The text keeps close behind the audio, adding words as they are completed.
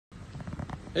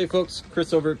Hey folks,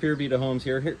 Chris over at Pure Vita Homes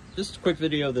here. Just a quick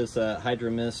video of this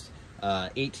HydroMist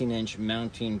 18-inch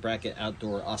mounting bracket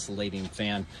outdoor oscillating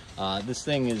fan. This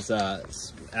thing is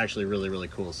actually really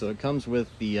cool. So it comes with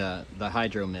the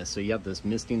HydroMist. So you have this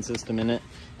misting system in it,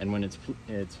 and when it's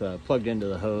plugged into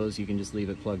the hose, you can just leave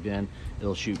it plugged in.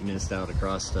 It'll shoot mist out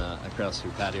across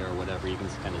your patio or whatever. You can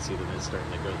kind of see the mist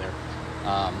starting to go there.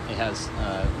 It has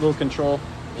a little control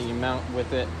that you mount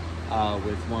with it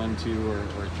with 1, 2,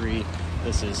 or 3.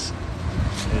 This is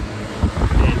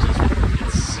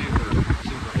it's super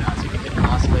fast. You can hit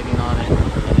oscillating on it,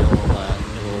 and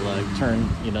it'll turn,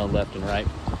 you know, left and right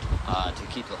to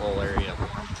keep the whole area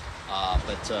warm.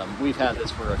 But we've had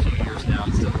this for a few years now.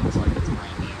 It still looks like it's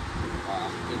brand new.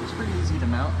 It was pretty easy to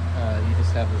mount. You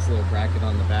just have this little bracket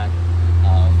on the back,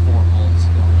 4 volts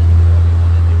going in wherever you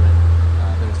want to do it.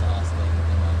 There's the oscillating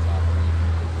thing on top, where you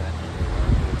can put that in,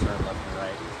 turn left and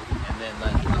right. And then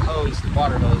the hose, the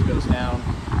water hose goes down.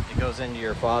 It goes into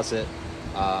your faucet,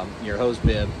 your hose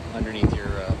bib underneath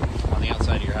on the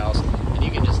outside of your house, and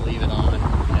you can just leave it on.